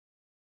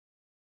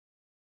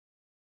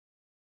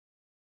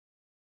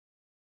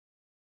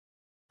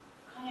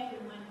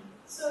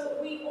So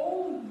we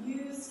all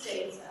use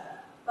data,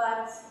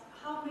 but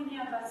how many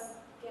of us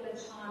get a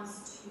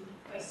chance to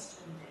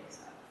question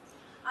data?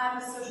 I'm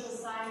a social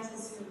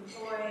scientist who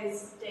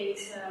employs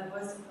data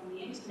mostly from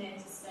the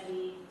internet to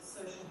study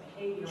social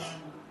behavior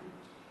online.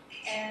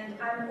 And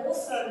I'm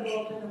also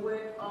involved in the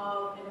work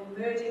of an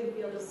emerging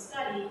field of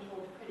study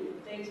called critical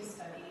data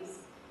studies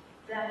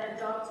that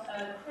adopt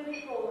a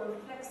critical,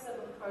 reflexive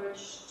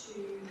approach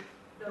to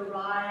the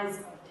rise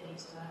of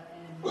data,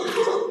 and in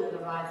particular the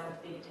rise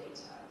of big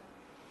data.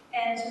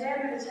 And today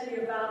I'm going to tell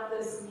you about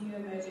this new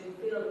emerging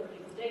field of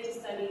critical data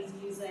studies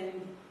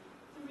using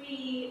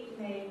 3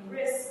 main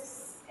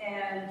risks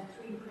and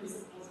 3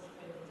 principles of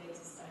critical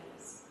data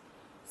studies.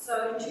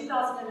 So in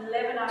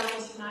 2011 I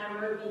went to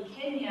Nairobi,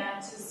 Kenya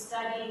to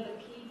study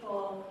the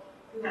people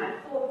who I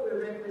thought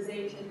were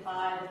represented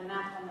by the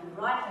map on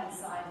the right-hand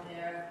side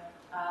there,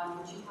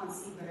 which you can't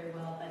see very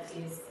well, but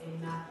is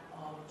a map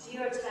of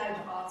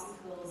geotagged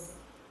articles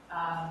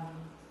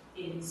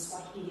in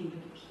Swahili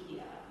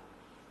Wikipedia.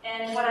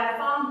 And what I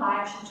found by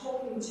actually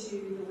talking to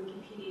the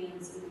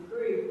Wikipedians in the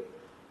group,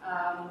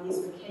 these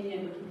were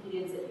Kenyan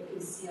Wikipedians that you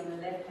can see on the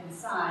left-hand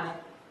side,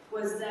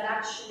 was that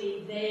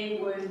actually they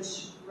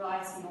weren't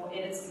writing or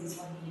editing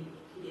Swahili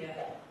Wikipedia.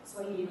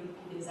 Swahili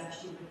Wikipedia is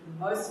actually written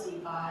mostly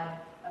by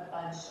a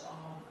bunch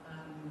of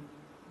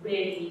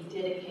really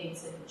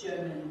dedicated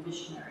German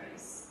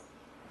missionaries.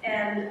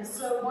 And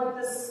so what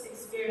this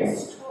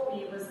experience taught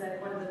me was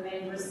that one of the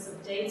main risks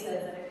of data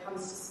is that it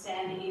comes to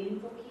stand in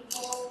for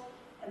people,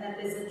 and that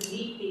there's a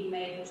leap being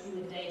made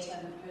between the data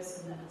and the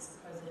person that it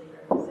supposedly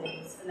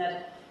represents, and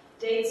that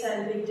data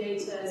and big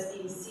data is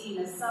being seen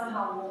as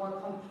somehow more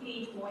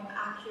complete, more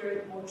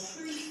accurate, more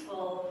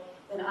truthful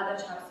than other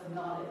types of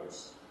knowledge,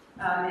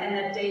 and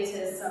that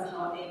data is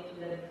somehow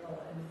apolitical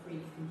and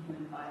free from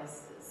human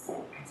biases.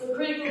 So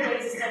critical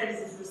data studies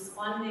is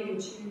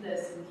responding to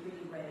this in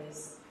 3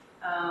 ways.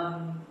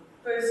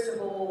 First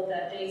of all,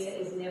 that data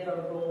is never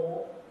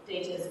raw,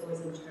 data is always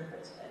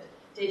interpreted.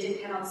 Data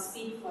cannot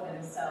speak for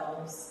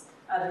themselves.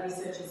 The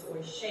research is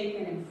always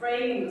shaping and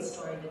framing the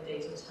story that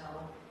data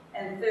tell.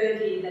 And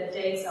thirdly, that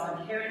data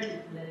are inherently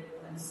political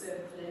and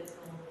serve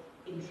political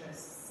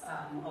interests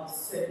of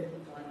certain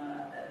people and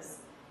not others.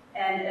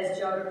 And as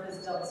geographers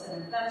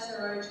Dobson and Thatcher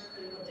wrote,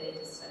 critical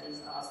data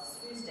studies asks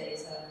whose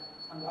data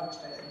on what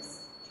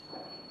terms to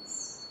what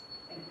ends.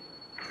 Thank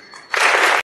you.